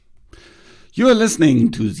You are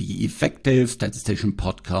listening to the Effective Statistician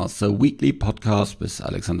Podcast, a weekly podcast with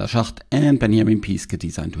Alexander Schacht and Benjamin Piske,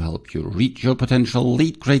 designed to help you reach your potential,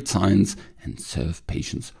 lead great science, and serve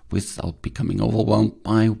patients without becoming overwhelmed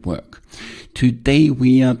by work. Today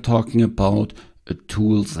we are talking about a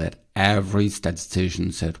tool that every statistician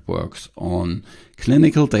that works on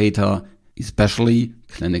clinical data, especially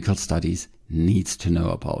clinical studies, needs to know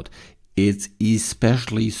about. It's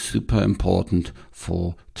especially super important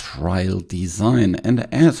for trial design. And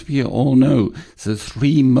as we all know, the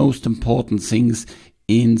three most important things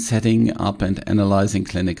in setting up and analyzing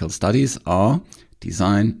clinical studies are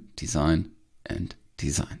design, design, and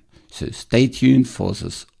design. So stay tuned for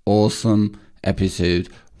this awesome episode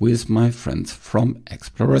with my friends from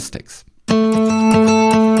Exploristics.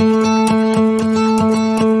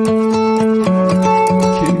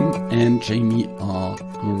 Kim and Jamie are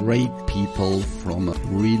great people from a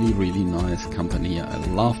really nice company I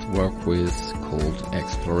love to work with called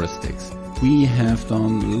Exploristics. We have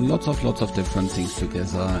done lots of different things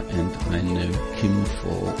together, and I know Kim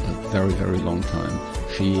for a very long time.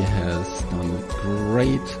 She has done a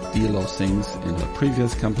great deal of things in her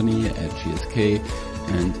previous company at GSK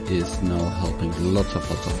and is now helping lots of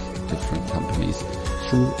different companies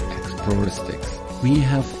through Exploristics. We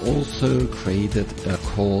have also created a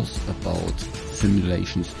course about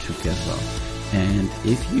simulations together. And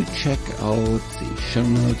if you check out the show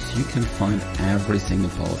notes, you can find everything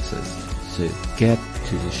about this. So get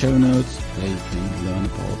to the show notes where you can learn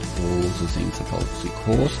about all the things about the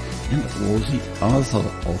course and all the other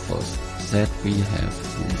offers that we have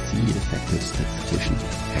through the Effective Statistician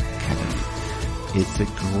Academy. It's a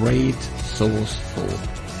great source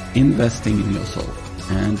for investing in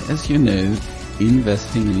yourself. And as you know,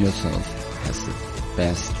 investing in yourself has the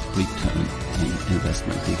best return on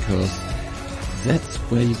investment, because that's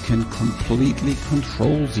where you can completely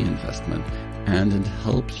control the investment and it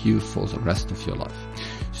helps you for the rest of your life.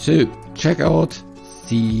 So check out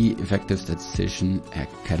the Effective Statistician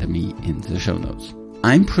Academy in the show notes.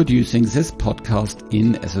 I'm producing this podcast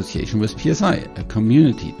in association with PSI, a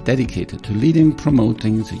community dedicated to leading,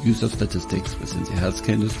 promoting the use of statistics within the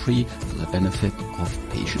healthcare industry for the benefit of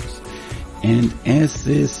patients. And as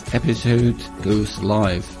this episode goes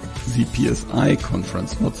live, the PSI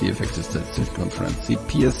conference, not the Effective Statistician Conference, the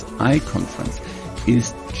PSI conference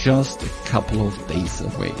is just a couple of days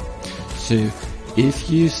away. So if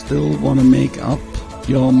you still want to make up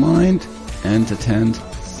your mind and attend,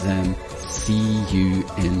 then see you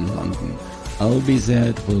in London. I'll be there.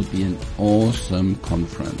 It will be an awesome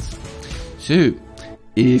conference. So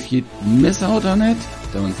if you miss out on it,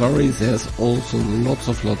 don't worry. There's also lots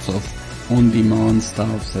of on-demand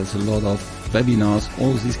stuff. There's a lot of webinars,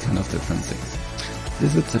 all these kind of different things.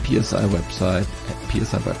 Visit the PSI website at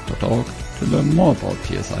psiweb.org to learn more about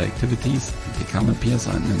PSI activities and become a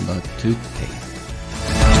PSI member today.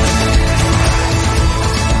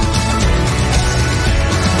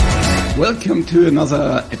 Welcome to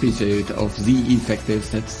another episode of The Effective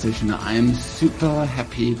Statistician. I'm super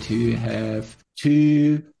happy to have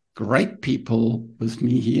two great people with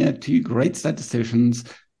me here, two great statisticians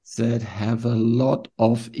that have a lot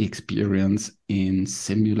of experience in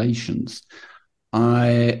simulations.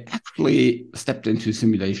 I actually stepped into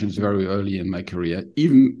simulations very early in my career,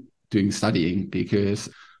 even doing studying, because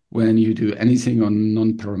when you do anything on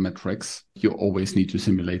non-parametrics, you always need to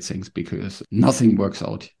simulate things because nothing works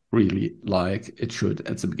out really like it should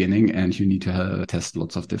at the beginning, and you need to test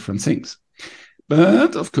lots of different things.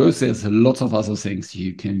 But of course, there's lots of other things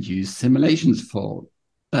you can use simulations for.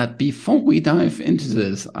 But before we dive into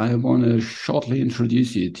this, I want to shortly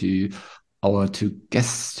introduce you to our two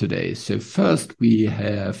guests today. So first we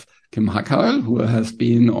have Kim Hackerl, who has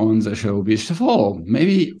been on the show before.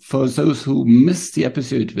 Maybe for those who missed the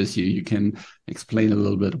episode with you, you can explain a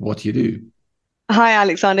little bit what you do. Hi,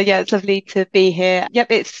 Alexander. Yeah, it's lovely to be here.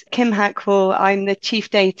 Yep, it's Kim Hackerl. I'm the Chief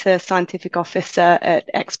Data Scientific Officer at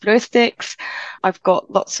Exploristics. I've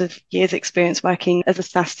got lots of years experience working as a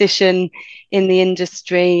statistician in the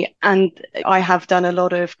industry, and I have done a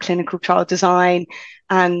lot of clinical trial design,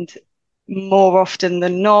 and more often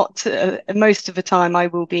than not, most of the time I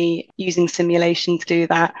will be using simulation to do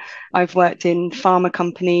that. I've worked in pharma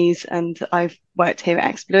companies and I've worked here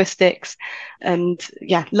at Exploristics, and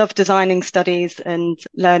love designing studies and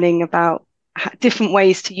learning about different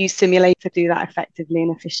ways to use simulation to do that effectively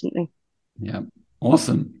and efficiently. Yeah,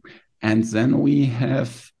 awesome. And then we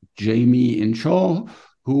have Jamie Inshaw,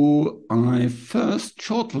 who I first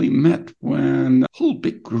shortly met when a whole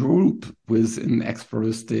big group within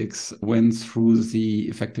Exploristics went through the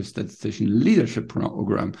Effective Statistician Leadership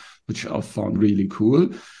Program, which I found really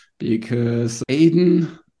cool because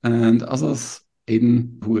Aidan and others.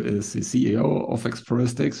 Aidan, who is the CEO of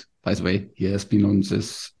Exploristics. By the way, he has been on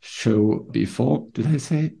this show before. Did I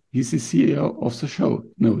say he's the CEO of the show?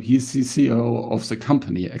 No, he's the CEO of the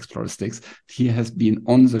company Exploristics. He has been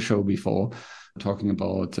on the show before, talking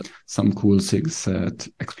about some cool things that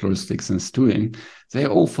Exploristics is doing. They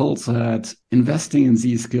all felt that investing in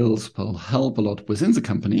these skills will help a lot within the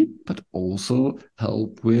company, but also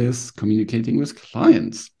help with communicating with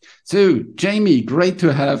clients. So, Jamie, great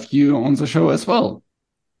to have you on the show as well.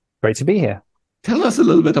 Great to be here. Tell us a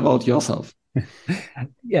little bit about yourself.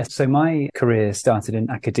 Yes, so my career started in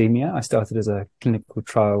academia. I started as a clinical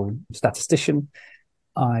trial statistician.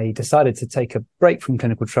 I decided to take a break from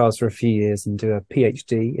clinical trials for a few years and do a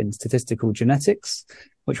PhD in statistical genetics,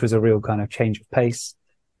 which was a real kind of change of pace.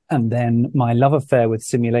 And then my love affair with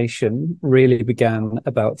simulation really began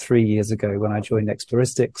about 3 years ago when I joined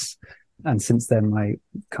Exploristics. And since then, my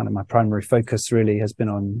primary focus really has been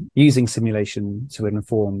on using simulation to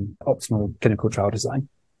inform optimal clinical trial design.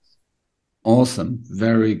 Awesome.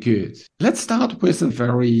 Very good. Let's start with a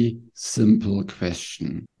very simple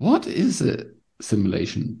question. What is a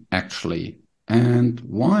simulation actually, and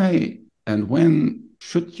why and when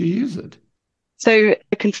should you use it? So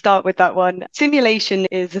I can start with that one. Simulation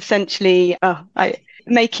is essentially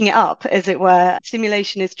making it up, as it were.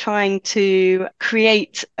 Simulation is trying to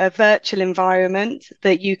create a virtual environment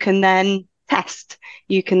that you can then test.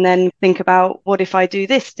 You can then think about, what if I do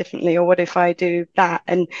this differently, or what if I do that?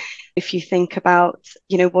 And if you think about,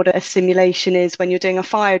 what a simulation is, when you're doing a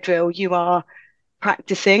fire drill, you are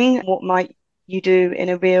practicing what might you do in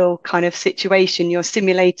a real kind of situation. You're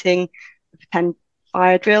simulating a pretend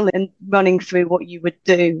fire drill and running through what you would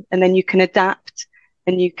do. And then you can adapt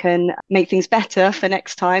and you can make things better for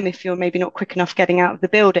next time if you're maybe not quick enough getting out of the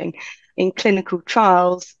building. In clinical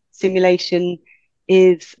trials, simulation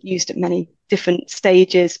is used at many different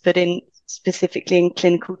stages, but specifically in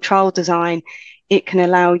clinical trial design, it can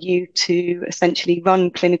allow you to essentially run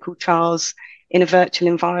clinical trials in a virtual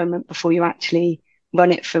environment before you actually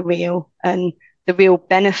run it for real. And the real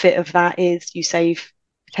benefit of that is you save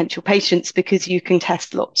potential patients, because you can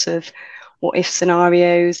test lots of what if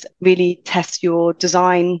scenarios, really test your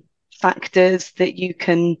design factors that you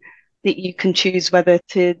can choose whether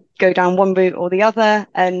to go down one route or the other.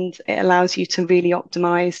 And it allows you to really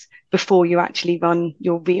optimize before you actually run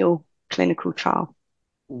your real clinical trial.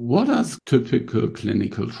 What are typical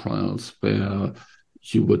clinical trials where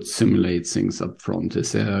you would simulate things up front?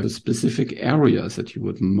 Is there specific areas that you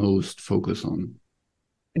would most focus on?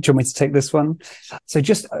 Do you want me to take this one? So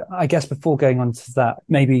just, I guess, before going on to that,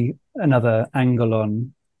 maybe another angle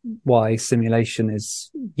on why simulation is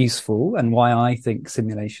useful and why I think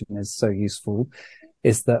simulation is so useful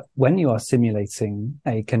is that when you are simulating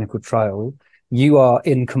a clinical trial, you are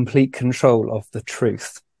in complete control of the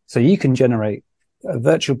truth. So you can generate a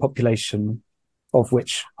virtual population of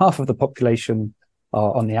which half of the population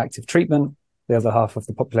are on the active treatment, the other half of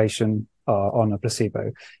the population are on a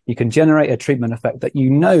placebo. You can generate a treatment effect that you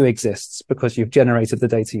know exists because you've generated the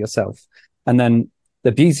data yourself. And then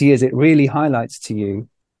the beauty is it really highlights to you,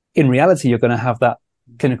 in reality, you're going to have that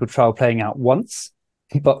clinical trial playing out once.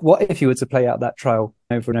 But what if you were to play out that trial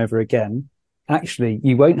over and over again? Actually,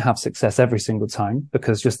 you won't have success every single time,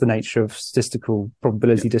 because just the nature of statistical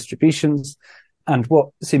probability distributions. And what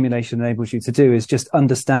simulation enables you to do is just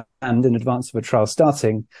understand in advance of a trial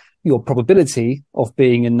starting your probability of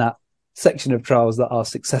being in that section of trials that are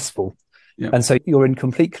successful. Yeah. And so you're in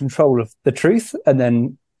complete control of the truth, and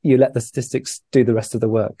then you let the statistics do the rest of the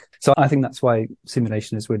work. So I think that's why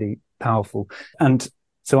simulation is really powerful. And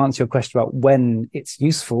to answer your question about when it's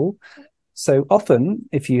useful, so often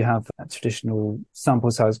if you have a traditional sample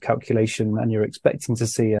size calculation and you're expecting to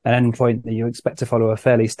see an endpoint that you expect to follow a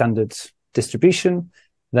fairly standard distribution,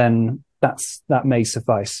 then that may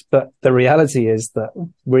suffice. But the reality is that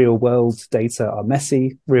real world data are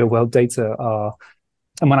messy. Real world data are,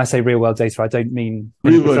 and when I say real world data, I don't mean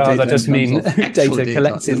clinical trials, I just mean data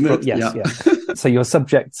collected. Yes. So you're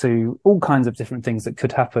subject to all kinds of different things that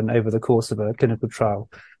could happen over the course of a clinical trial.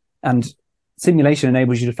 And simulation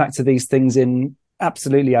enables you to factor these things in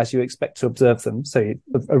absolutely as you expect to observe them. So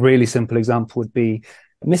a really simple example would be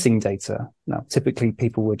missing data. Now, typically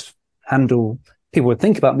people would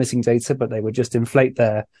think about missing data, but they would just inflate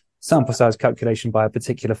their sample size calculation by a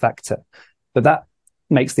particular factor. But that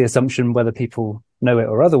makes the assumption, whether people know it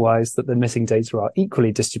or otherwise, that the missing data are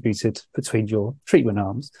equally distributed between your treatment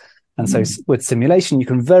arms. And so with simulation, you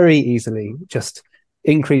can very easily just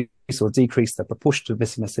increase or decrease the proportion of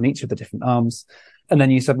missingness in each of the different arms. And then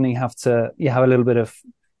you suddenly have a little bit of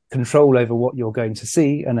control over what you're going to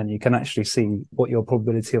see. And then you can actually see what your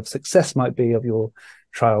probability of success might be of your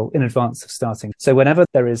trial in advance of starting. So whenever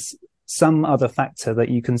there is some other factor that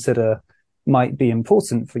you consider might be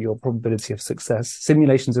important for your probability of success,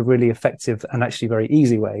 simulation's a really effective and actually very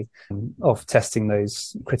easy way of testing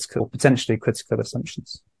those critical, potentially critical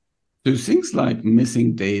assumptions. So things like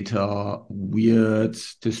missing data, weird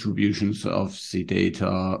distributions of the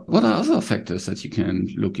data, what are other factors that you can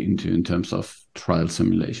look into in terms of trial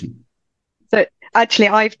simulation? So actually,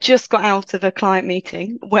 I've just got out of a client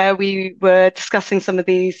meeting where we were discussing some of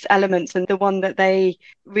these elements, and the one that they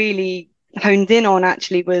really honed in on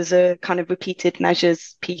actually was a kind of repeated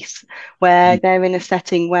measures piece, where they're in a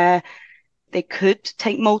setting where they could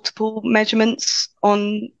take multiple measurements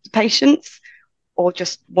on patients, or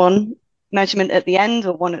just one measurement at the end,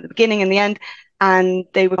 or one at the beginning and the end. And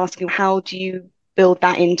they were asking, how do you build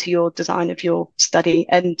that into your design of your study?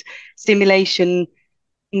 And simulation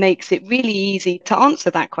makes it really easy to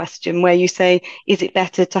answer that question, where you say, is it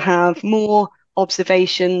better to have more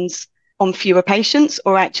observations on fewer patients,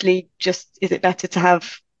 or actually just, is it better to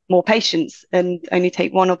have more patients and only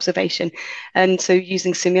take one observation? And so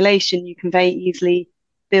using simulation, you can very easily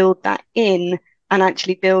build that in, and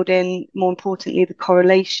actually build in, more importantly, the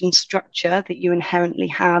correlation structure that you inherently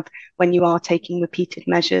have when you are taking repeated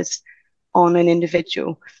measures on an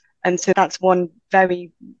individual. And so that's one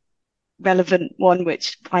very relevant one,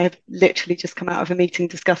 which I have literally just come out of a meeting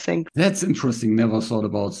discussing. That's interesting. Never thought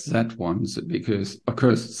about that one, because, of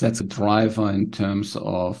course, that's a driver in terms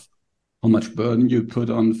of how much burden you put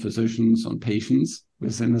on physicians, on patients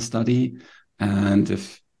within a study. And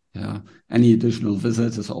if any additional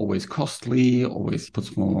visit is always costly, always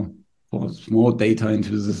puts more data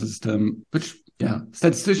into the system, which,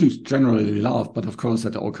 statisticians generally love, but of course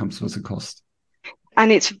that all comes with a cost.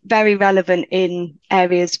 And it's very relevant in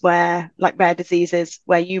areas where, like rare diseases,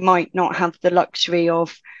 where you might not have the luxury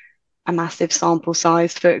of a massive sample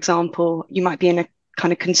size. For example, you might be in a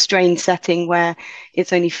kind of constrained setting where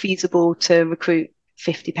it's only feasible to recruit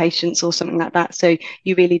 50 patients or something like that. So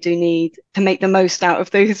you really do need to make the most out of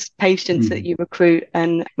those patients that you recruit,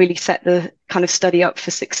 and really set the kind of study up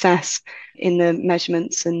for success in the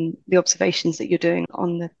measurements and the observations that you're doing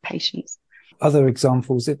on the patients. Other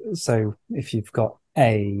examples, so if you've got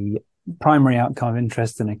a primary outcome of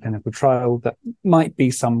interest in a clinical trial, that might be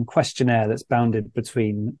some questionnaire that's bounded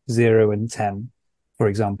between 0 and 10, for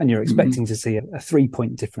example, and you're expecting to see a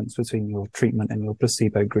 3-point difference between your treatment and your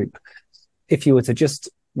placebo group. If you were to just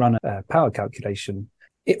run a power calculation,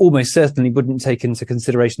 it almost certainly wouldn't take into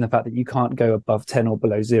consideration the fact that you can't go above 10 or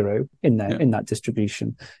below 0 in that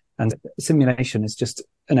distribution. And simulation is just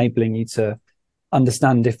enabling you to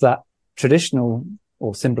understand if that traditional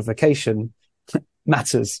or simplification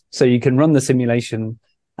matters. So you can run the simulation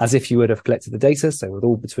as if you would have collected the data, so with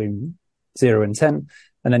all between 0 and 10,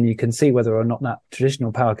 and then you can see whether or not that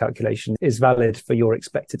traditional power calculation is valid for your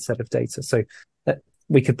expected set of data. So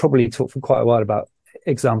we could probably talk for quite a while about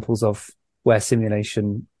examples of where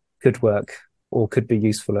simulation could work or could be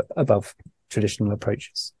useful above traditional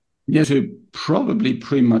approaches. Yeah, so probably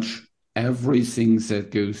pretty much everything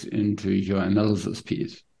that goes into your analysis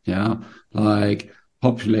piece. Yeah, like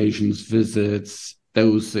populations, visits,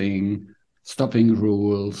 dosing, stopping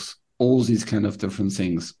rules, all these kind of different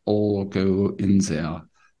things all go in there.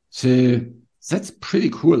 So that's pretty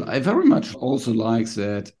cool. I very much also like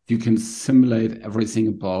that you can simulate everything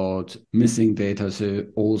about missing data, so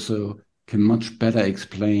also can much better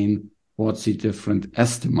explain what the different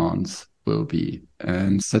estimates will be.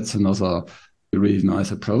 And that's another really nice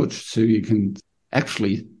approach. So you can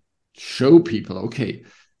actually show people, okay,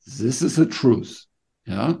 this is the truth.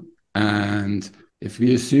 Yeah. And if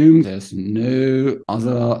we assume there's no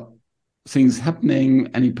other things happening,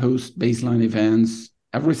 any post-baseline events,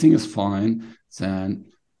 everything is fine, then,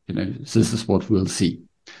 this is what we'll see.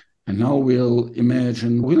 And now we'll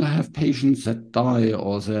imagine we'll have patients that die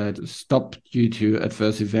or that stop due to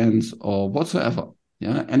adverse events or whatsoever.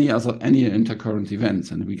 Yeah, any intercurrent events.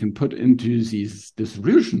 And we can put into these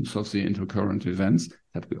distributions of the intercurrent events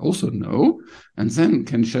that we also know, and then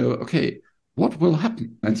can show, okay, what will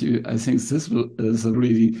happen? And I think this is a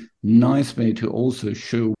really nice way to also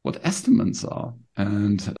show what estimates are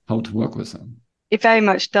and how to work with them. It very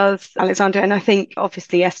much does, Alexander. And I think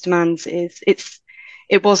obviously estimands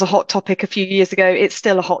it was a hot topic a few years ago. It's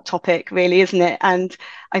still a hot topic, really, isn't it? And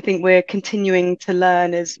I think we're continuing to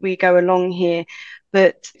learn as we go along here.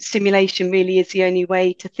 But simulation really is the only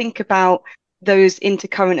way to think about those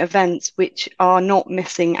intercurrent events which are not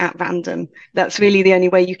missing at random. That's really the only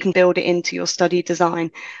way you can build it into your study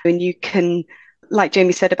design. And you can, like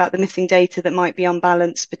Jamie said about the missing data that might be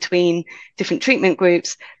unbalanced between different treatment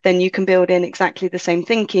groups, then you can build in exactly the same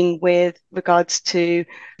thinking with regards to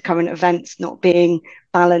current events not being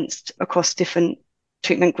balanced across different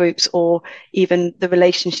treatment groups, or even the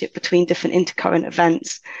relationship between different intercurrent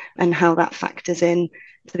events and how that factors in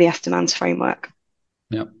to the Estimans framework.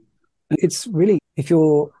 Yeah. It's really, if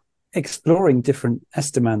you're exploring different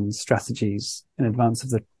Estimans strategies in advance of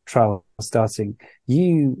the trial starting,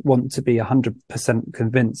 you want to be 100%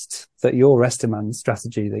 convinced that your Estimans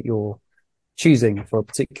strategy that you're choosing for a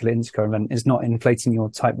particular intercurrent event is not inflating your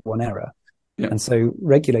type 1 error. Yeah. And so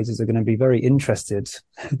regulators are going to be very interested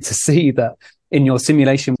to see that in your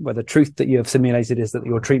simulation, where the truth that you have simulated is that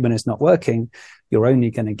your treatment is not working, you're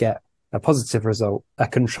only going to get a positive result a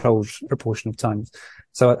controlled proportion of times.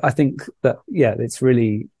 So I think that, yeah, it's a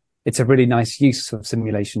really nice use of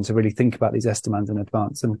simulation to really think about these Estimans in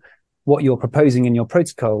advance. And what you're proposing in your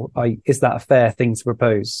protocol, is that a fair thing to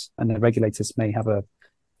propose? And the regulators may have a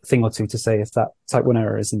thing or two to say if that type 1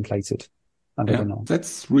 error is inflated. Yeah,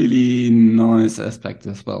 that's really nice aspect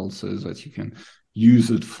as well, so that you can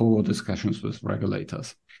use it for discussions with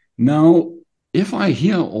regulators. Now, if I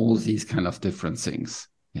hear all these kind of different things,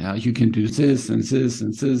 yeah, you can do this and this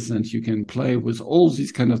and this, and you can play with all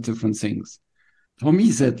these kind of different things. For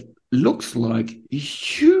me, that looks like a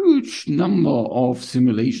huge number of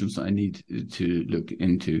simulations I need to look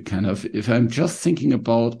into. Kind of, if I'm just thinking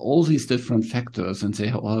about all these different factors and they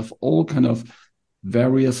have all kind of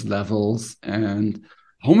various levels, and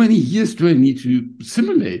how many years do I need to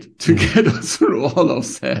simulate to get through all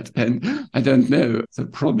of that? And I don't know.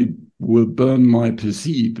 That probably will burn my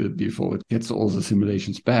PC before it gets all the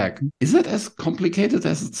simulations back. Is it as complicated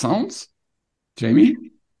as it sounds, Jamie?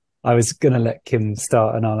 I was going to let Kim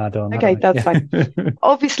start and I'll add on. Okay, that's fine.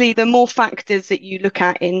 Obviously, the more factors that you look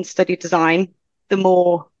at in study design, the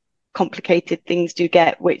more complicated things do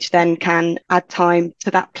get, which then can add time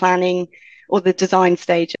to that planning or the design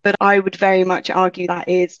stage. But I would very much argue that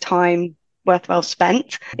is time worthwhile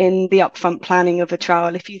spent in the upfront planning of a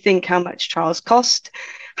trial. If you think how much trials cost,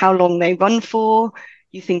 how long they run for,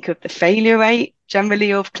 you think of the failure rate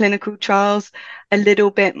generally of clinical trials, a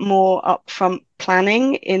little bit more upfront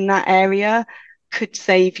planning in that area could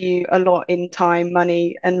save you a lot in time,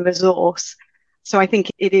 money, and resource. So I think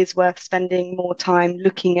it is worth spending more time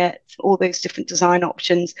looking at all those different design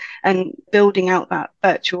options and building out that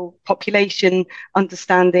virtual population,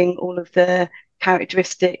 understanding all of the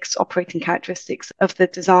characteristics, operating characteristics of the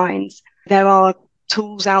designs. There are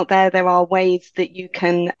tools out there. There are ways that you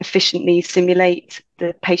can efficiently simulate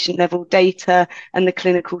the patient level data and the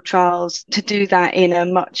clinical trials to do that in a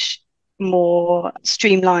much more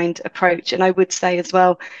streamlined approach. And I would say as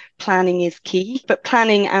well, planning is key, but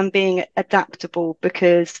planning and being adaptable,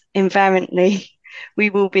 because invariantly we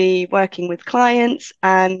will be working with clients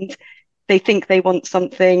and they think they want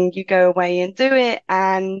something, you go away and do it,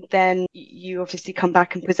 and then you obviously come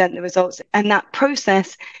back and present the results. And that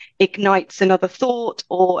process ignites another thought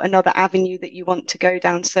or another avenue that you want to go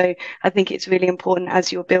down. So I think it's really important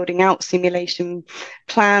as you're building out simulation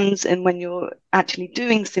plans and when you're actually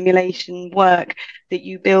doing simulation work that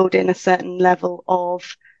you build in a certain level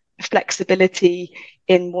of flexibility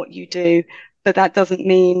in what you do. But that doesn't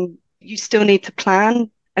mean you still need to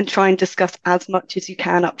plan and try and discuss as much as you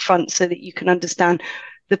can up front so that you can understand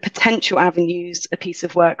the potential avenues a piece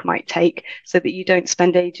of work might take, so that you don't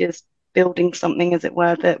spend ages building something, as it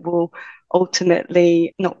were, that will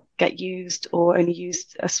ultimately not get used or only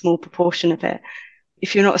used a small proportion of it.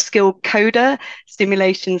 If you're not a skilled coder,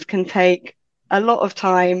 simulations can take a lot of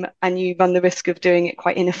time and you run the risk of doing it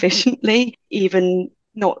quite inefficiently, even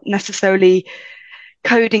not necessarily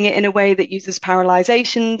coding it in a way that uses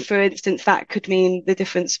parallelization. For instance, that could mean the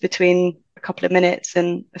difference between a couple of minutes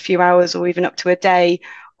and a few hours or even up to a day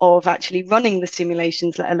of actually running the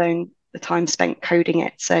simulations, let alone the time spent coding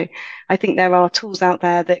it. So I think there are tools out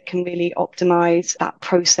there that can really optimize that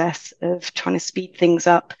process of trying to speed things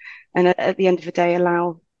up and at the end of the day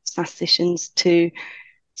allow statisticians to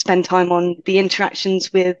spend time on the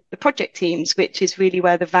interactions with the project teams, which is really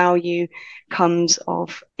where the value comes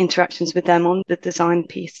of interactions with them on the design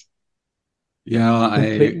piece. Yeah,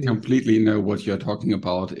 I completely know what you're talking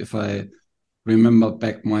about. If I remember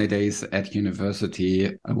back my days at university,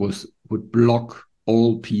 I would block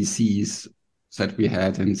all PCs that we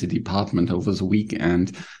had in the department over the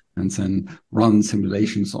weekend and then run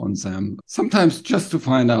simulations on them. Sometimes just to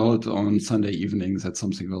find out on Sunday evenings that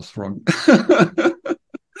something was wrong.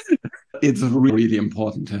 It's really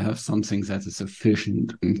important to have something that is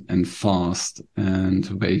efficient and fast and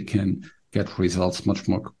where you can get results much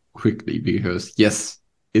more quickly, because yes,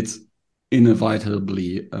 it's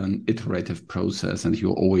inevitably an iterative process and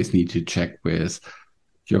you always need to check with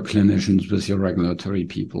your clinicians, with your regulatory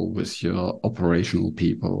people, with your operational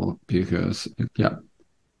people, because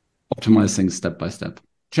optimize things step by step.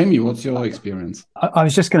 Jamie, what's your experience? I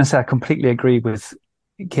was just going to say I completely agree with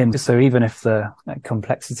Kim. So even if the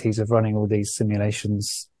complexities of running all these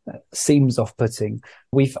simulations seems off-putting,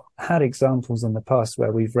 we've had examples in the past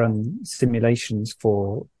where we've run simulations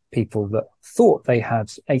for people that thought they had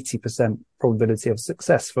 80% probability of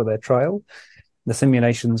success for their trial. The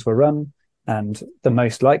simulations were run, and the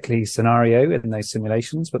most likely scenario in those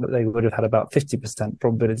simulations was that they would have had about 50%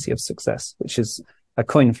 probability of success, which is a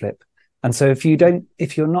coin flip. And so if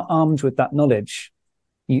you're not armed with that knowledge,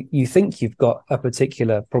 you think you've got a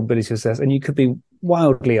particular probability of success and you could be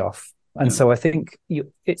wildly off. And so I think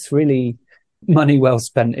it's really money well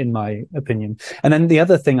spent, in my opinion. And then the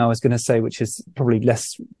other thing I was going to say, which is probably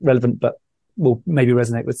less relevant, but will maybe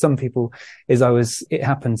resonate with some people, is it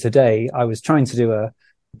happened today. I was trying to do a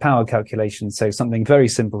power calculation. So something very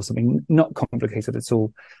simple, something not complicated at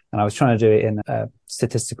all. And I was trying to do it in a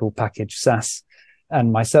statistical package, SAS.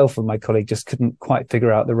 And myself and my colleague just couldn't quite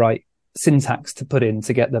figure out the right syntax to put in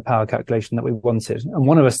to get the power calculation that we wanted. And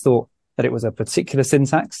one of us thought that it was a particular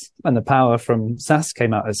syntax, and the power from SAS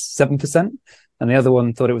came out as 7%. And the other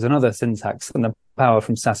one thought it was another syntax, and the power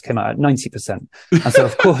from SAS came out at 90%. And so,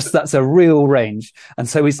 of course, that's a real range. And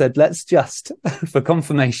so we said, let's just, for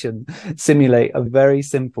confirmation, simulate a very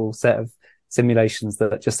simple set of simulations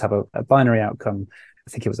that just have a binary outcome. I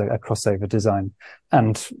think it was a crossover design.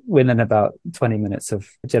 And within about 20 minutes of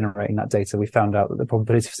generating that data, we found out that the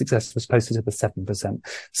probability of success was closer to the 7%.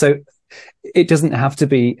 So it doesn't have to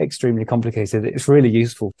be extremely complicated. It's really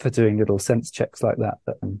useful for doing little sense checks like that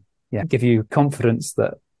give you confidence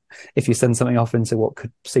that if you send something off into what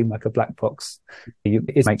could seem like a black box,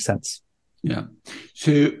 it makes sense. Yeah.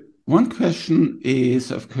 So one question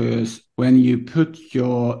is, of course, when you put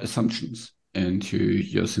your assumptions into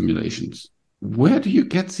your simulations, where do you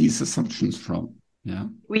get these assumptions from? Yeah,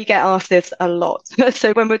 we get asked this a lot.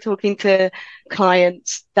 So when we're talking to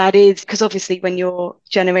clients, that is because obviously when you're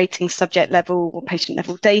generating subject level or patient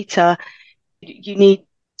level data, you need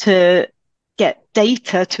to get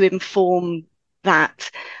data to inform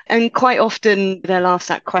that. And quite often they'll ask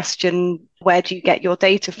that question, where do you get your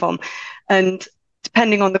data from? And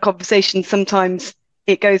depending on the conversation, sometimes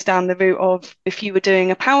it goes down the route of, if you were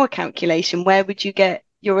doing a power calculation, where would you get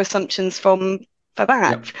your assumptions from for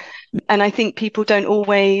that? Yep. And I think people don't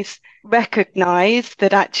always recognize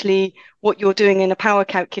that actually what you're doing in a power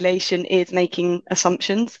calculation is making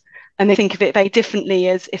assumptions. And they think of it very differently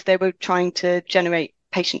as if they were trying to generate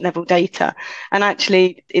patient level data. And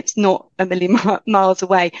actually, it's not a million miles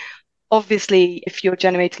away. Obviously, if you're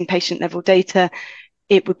generating patient level data,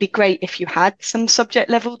 it would be great if you had some subject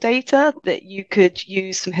level data that you could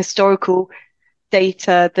use, some historical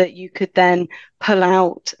data that you could then pull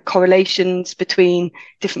out correlations between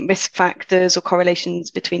different risk factors or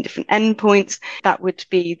correlations between different endpoints. That would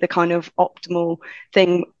be the kind of optimal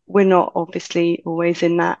thing. We're not obviously always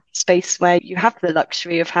in that space where you have the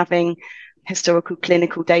luxury of having historical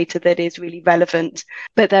clinical data that is really relevant.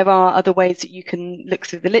 But there are other ways that you can look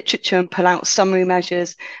through the literature and pull out summary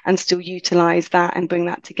measures and still utilize that and bring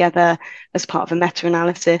that together as part of a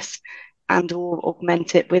meta-analysis and or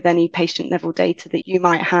augment it with any patient level data that you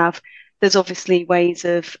might have. There's obviously ways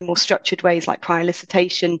of more structured ways like prior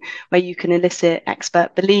elicitation, where you can elicit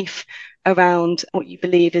expert belief around what you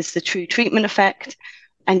believe is the true treatment effect.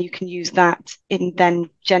 And you can use that in then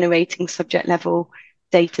generating subject level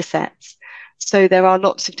data sets. So there are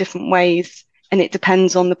lots of different ways, and it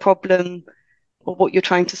depends on the problem or what you're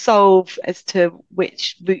trying to solve as to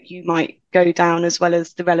which route you might go down, as well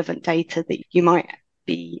as the relevant data that you might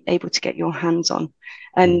be able to get your hands on.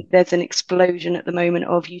 And there's an explosion at the moment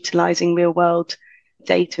of utilizing real world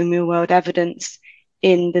data and real world evidence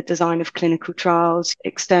in the design of clinical trials.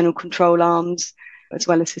 External control arms, as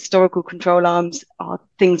well as historical control arms, are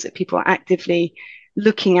things that people are actively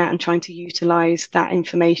looking at and trying to utilize that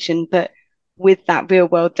information. But with that real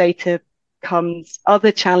world data comes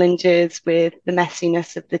other challenges with the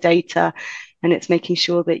messiness of the data. And it's making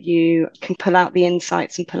sure that you can pull out the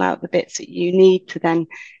insights and pull out the bits that you need to then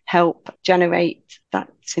help generate that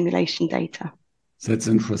simulation data. That's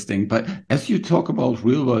interesting. But as you talk about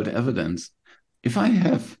real world evidence, if I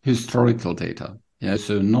have historical data,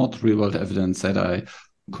 so not real world evidence that I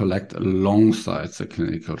collect alongside the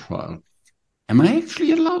clinical trial, am I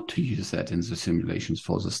actually allowed to use that in the simulations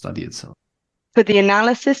for the study itself? For the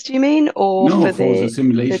analysis, do you mean? Or no, for the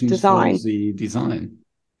simulations, the design? For the design.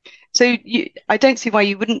 So I don't see why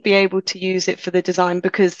you wouldn't be able to use it for the design,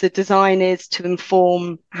 because the design is to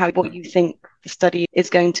inform what you think the study is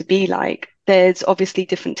going to be like. There's obviously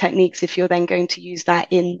different techniques if you're then going to use that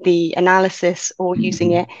in the analysis or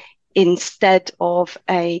using it instead of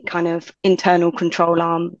a kind of internal control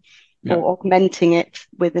arm or augmenting it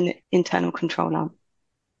with an internal control arm.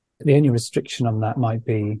 The only restriction on that might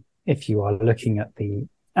be if you are looking at the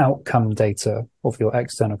outcome data of your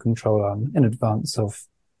external control arm in advance of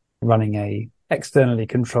running a externally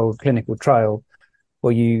controlled clinical trial,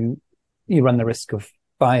 where you run the risk of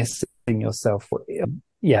biasing yourself.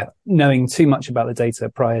 Knowing too much about the data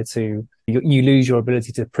prior to you lose your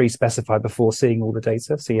ability to pre-specify before seeing all the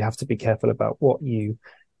data. So you have to be careful about what you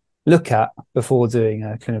look at before doing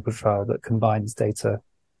a clinical trial that combines data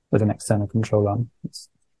with an external control arm.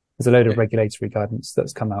 There's a load of regulatory guidance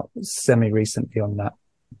that's come out semi-recently on that.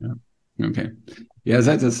 Yeah. Okay. Yeah,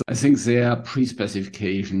 that is, I think their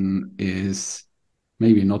pre-specification is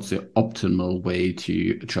maybe not the optimal way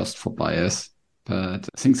to adjust for bias, but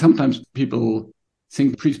I think sometimes people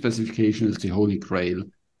think pre-specification is the holy grail.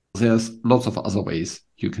 There's lots of other ways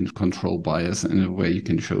you can control bias in a way you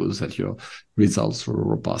can show that your results were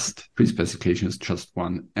robust. Pre-specification is just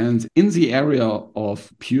one. And in the area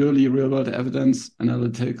of purely real-world evidence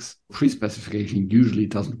analytics, pre-specification usually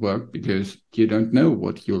doesn't work because you don't know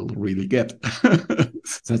what you'll really get.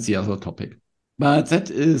 That's the other topic. But that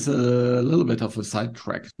is a little bit of a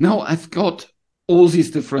sidetrack. Now I've got all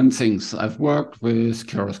these different things. I've worked with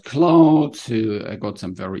Keras Cloud, so I got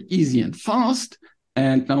them very easy and fast.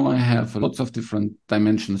 And now I have lots of different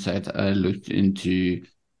dimensions that I looked into.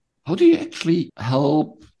 How do you actually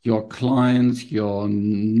help your clients, your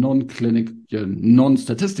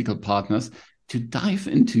non-statistical partners to dive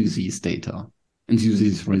into these data, into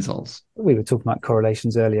these results? We were talking about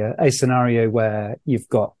correlations earlier. A scenario where you've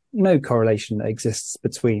got no correlation that exists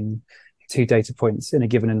between two data points in a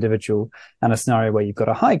given individual, and a scenario where you've got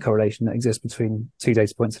a high correlation that exists between two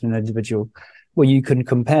data points in an individual, where you can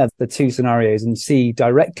compare the two scenarios and see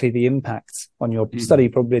directly the impact on your study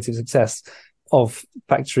probability of success of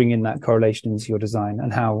factoring in that correlation into your design,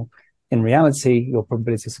 and how in reality your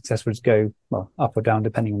probability of success would go, well, up or down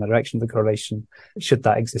depending on the direction of the correlation, should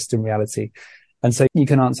that exist in reality. And so you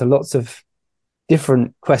can answer lots of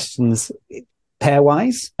different questions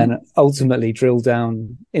pairwise and ultimately drill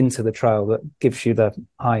down into the trial that gives you the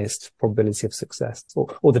highest probability of success,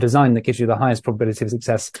 or the design that gives you the highest probability of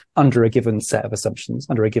success under a given set of assumptions,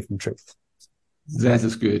 under a given truth. That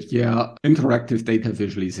is good. Yeah. Interactive data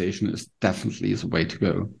visualization is definitely the way to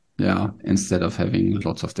go. Yeah. Instead of having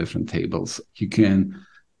lots of different tables, you can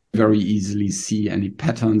very easily see any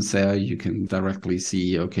patterns there. You can directly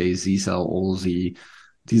see, okay, these are all the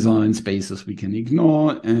design spaces we can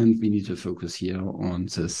ignore, and we need to focus here on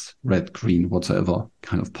this red, green, whatsoever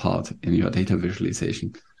kind of part in your data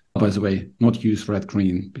visualization. By the way, not use red,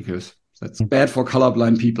 green, because that's bad for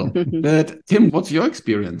colorblind people. But Tim, what's your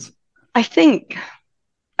experience? I think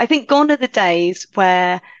gone are the days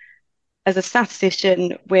where, as a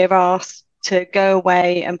statistician, we're asked to go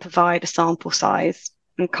away and provide a sample size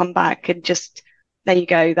and come back and just, there you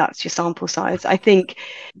go, that's your sample size. I think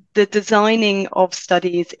the designing of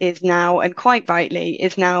studies is now, and quite rightly,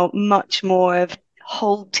 is now much more of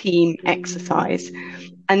whole team exercise.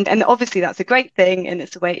 And obviously that's a great thing and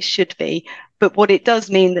it's the way it should be. But what it does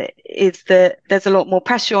mean is that there's a lot more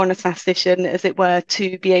pressure on a statistician, as it were,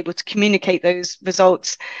 to be able to communicate those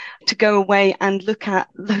results, to go away and look at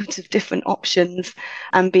loads of different options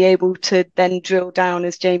and be able to then drill down,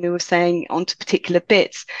 as Jamie was saying, onto particular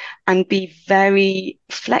bits and be very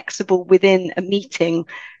flexible within a meeting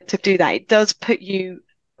to do that. It does put you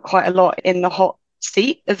quite a lot in the hot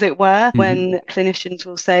seat, as it were, when clinicians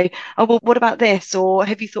will say, oh, well, what about this? Or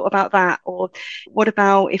have you thought about that? Or what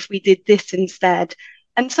about if we did this instead?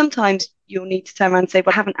 And sometimes you'll need to turn around and say,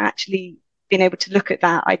 well, I haven't actually been able to look at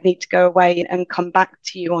that. I'd need to go away and come back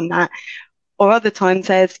to you on that. Or other times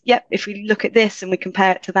says, yep, if we look at this and we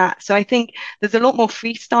compare it to that. So I think there's a lot more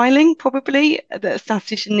freestyling probably that a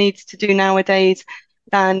statistician needs to do nowadays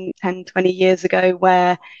than 10, 20 years ago,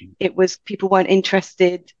 where it was people weren't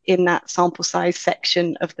interested in that sample size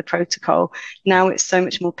section of the protocol. Now it's so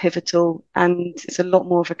much more pivotal and it's a lot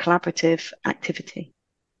more of a collaborative activity.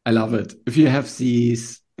 I love it. If you have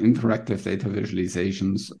these interactive data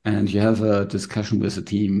visualizations and you have a discussion with a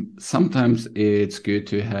team, sometimes it's good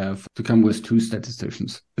to come with two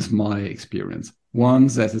statisticians, is my experience. One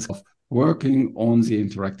that is working on the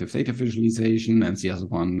interactive data visualization, and the other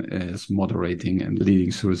one is moderating and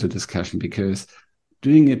leading through the discussion, because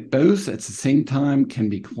doing it both at the same time can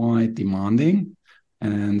be quite demanding.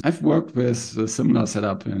 And I've worked with a similar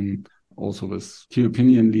setup and also with key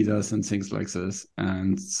opinion leaders and things like this,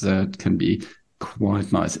 and that can be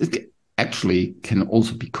quite nice. It actually can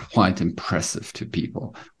also be quite impressive to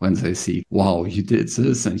people when they see, wow, you did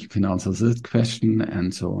this and you can answer this question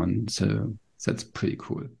and so on. So that's pretty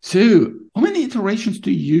cool. So how many iterations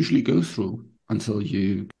do you usually go through until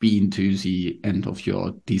you be into the end of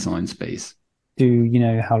your design space? Do you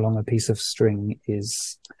know how long a piece of string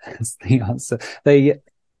is? That's the answer.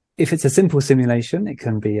 If it's a simple simulation, it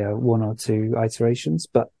can be 1 or 2 iterations.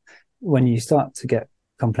 But when you start to get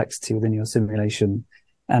complexity within your simulation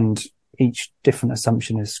and each different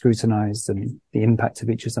assumption is scrutinized and the impact of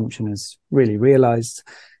each assumption is really realized,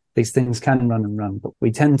 these things can run and run. But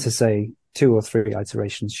we tend to say 2 or 3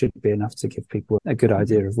 iterations should be enough to give people a good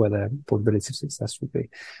idea of where their probability of success would be.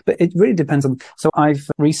 But it really depends on. So I've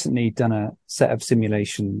recently done a set of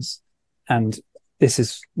simulations, and this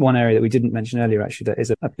is one area that we didn't mention earlier, actually, that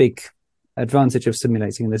is a big advantage of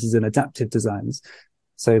simulating. And this is in adaptive designs.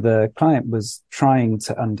 So the client was trying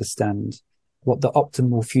to understand what the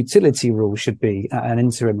optimal futility rule should be at an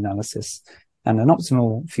interim analysis. And an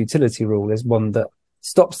optimal futility rule is one that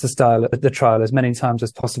stops the trial as many times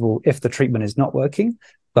as possible if the treatment is not working,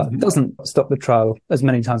 but doesn't stop the trial as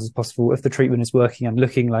many times as possible if the treatment is working and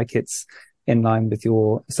looking like it's in line with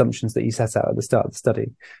your assumptions that you set out at the start of the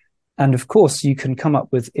study. And of course, you can come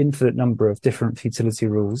up with infinite number of different futility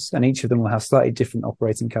rules, and each of them will have slightly different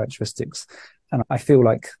operating characteristics. And I feel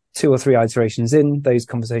like 2 or 3 iterations in, those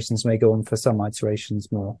conversations may go on for some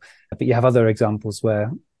iterations more. But you have other examples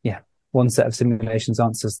where, one set of simulations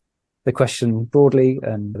answers the question broadly,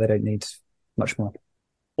 and they don't need much more.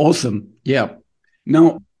 Awesome. Yeah.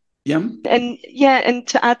 Now, and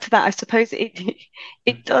to add to that, I suppose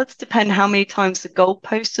it does depend how many times the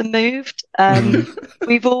goalposts are moved.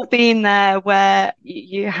 We've all been there where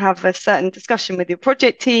you have a certain discussion with your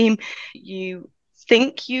project team. You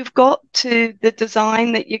think you've got to the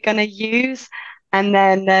design that you're going to use, and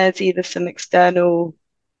then there's either some external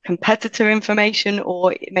competitor information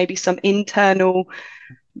or maybe some internal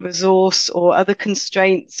resource or other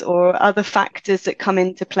constraints or other factors that come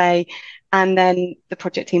into play, and then the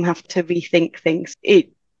project team have to rethink things.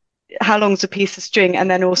 How long's a piece of string, and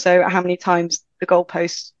then also how many times the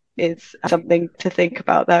goalpost is something to think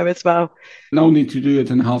about there as well. No need to do it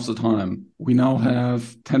in half the time. We now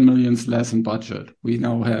have 10 million less in budget. We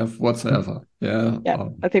now have whatsoever.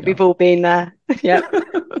 I think we've all been there.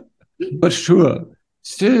 But sure.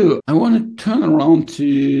 So I want to turn around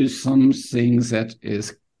to some things that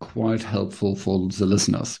is quite helpful for the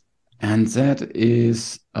listeners. And that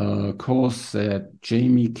is a course that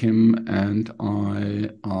Jamie, Kim, and I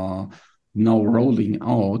are now rolling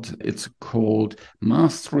out. It's called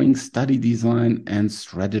Mastering Study Design and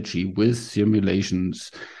Strategy with Simulations.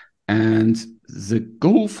 And the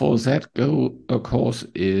goal for that course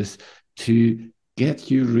is to get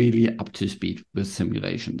you really up to speed with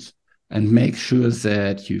simulations and make sure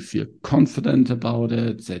that you feel confident about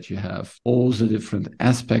it, that you have all the different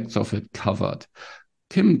aspects of it covered.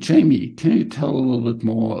 Kim, Jamie, can you tell a little bit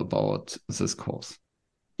more about this course?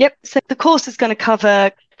 Yep. So the course is going to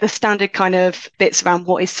cover the standard kind of bits around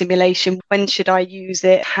what is simulation, when should I use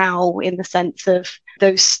it, how, in the sense of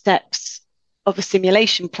those steps of a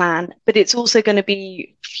simulation plan. But it's also going to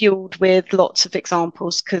be fueled with lots of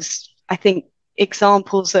examples, because I think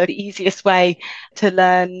examples are the easiest way to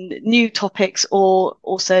learn new topics or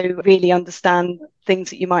also really understand things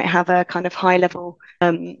that you might have a kind of high level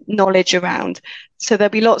knowledge around. So there'll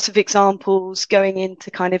be lots of examples going into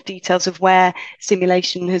kind of details of where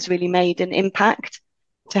simulation has really made an impact,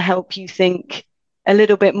 to help you think a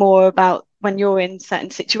little bit more about, when you're in certain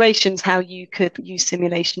situations, how you could use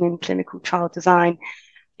simulation in clinical trial design.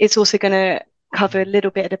 It's also going to cover a little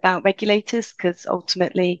bit about regulators, because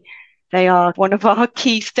ultimately they are one of our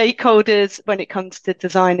key stakeholders when it comes to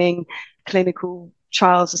designing clinical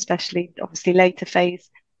trials, especially obviously later phase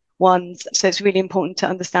ones. So it's really important to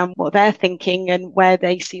understand what they're thinking and where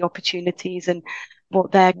they see opportunities and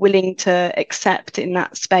what they're willing to accept in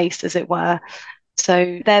that space, as it were.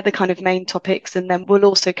 So they're the kind of main topics. And then we'll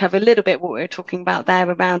also cover a little bit what we were talking about there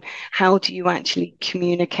around how do you actually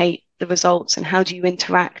communicate the results and how do you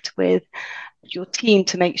interact with your team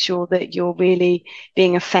to make sure that you're really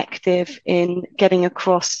being effective in getting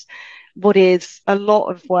across what is a lot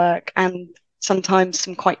of work and sometimes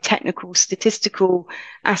some quite technical statistical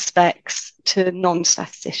aspects to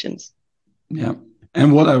non-statisticians. Yeah.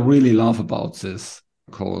 And what I really love about this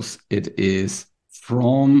course, it is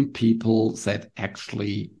from people that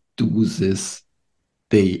actually do this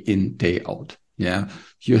day in, day out. Yeah,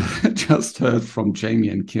 you just heard from Jamie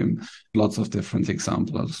and Kim, lots of different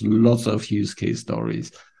examples, lots of use case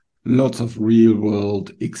stories, lots of real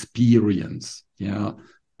world experience. Yeah.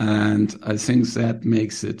 And I think that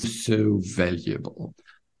makes it so valuable.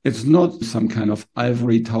 It's not some kind of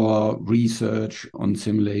ivory tower research on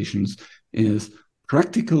simulations. It is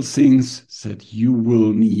practical things that you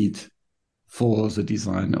will need for the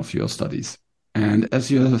design of your studies. And as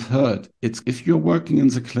you have heard, if you're working in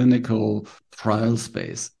the clinical trial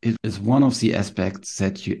space, it is one of the aspects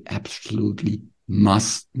that you absolutely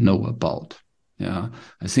must know about. Yeah,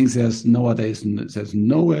 I think there's no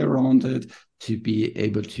way around it to be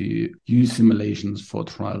able to use simulations for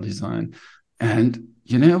trial design. And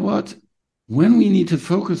you know what? When we need to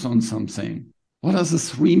focus on something, what are the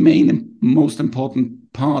three main most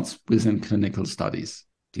important parts within clinical studies?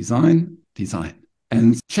 Design.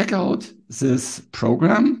 And check out this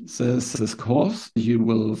program, this course. You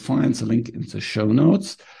will find the link in the show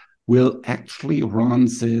notes. We'll actually run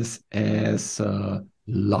this as a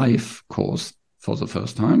live course for the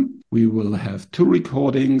first time. We will have 2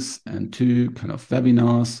 recordings and 2 kind of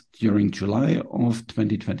webinars during July of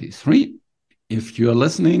 2023. If you're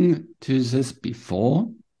listening to this before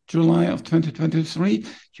July of 2023,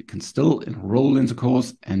 you can still enroll in the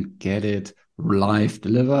course and get it live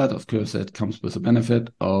delivered. Of course, that comes with the benefit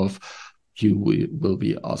of you will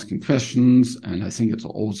be asking questions, and I think it's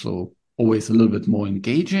also always a little bit more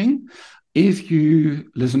engaging. If you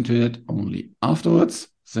listen to it only afterwards,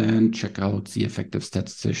 then check out the Effective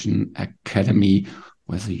Statistician Academy,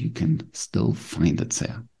 whether you can still find it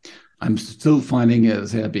there. I'm still finding it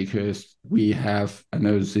there because I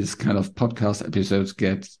know this kind of podcast episodes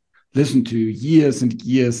get listened to years and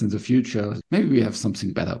years in the future. Maybe we have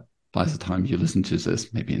something better by the time you listen to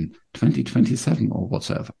this, maybe in 2027 or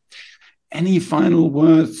whatsoever. Any final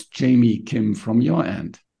words, Jamie, Kim, from your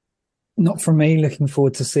end? Not from me. Looking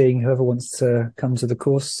forward to seeing whoever wants to come to the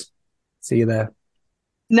course. See you there.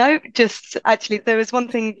 No, just actually, there was one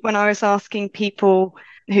thing when I was asking people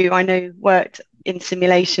who I know worked in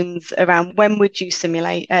simulations around when would you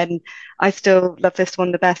simulate, and I still love this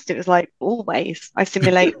one the best. It was like, always. I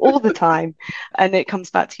simulate all the time. And it comes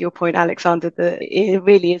back to your point, Alexander, that it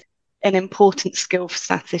really is an important skill for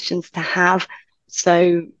statisticians to have.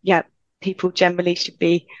 So yeah, people generally should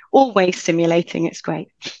be always simulating. It's great.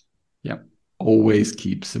 Yeah, always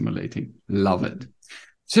keep simulating. Love it.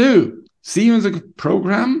 So see you in the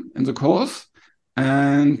program, in the course.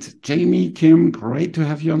 And Jamie, Kim, great to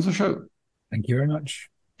have you on the show. Thank you very much.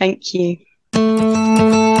 Thank you.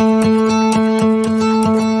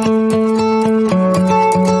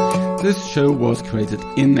 This show was created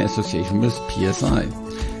in association with PSI.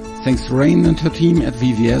 Thanks to Rain and her team at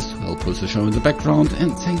VVS who help put the show in the background,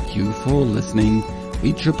 and thank you for listening.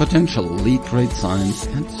 Reach your potential, lead great science,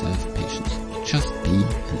 and serve patients. Just be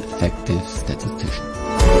an effective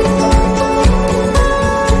statistician.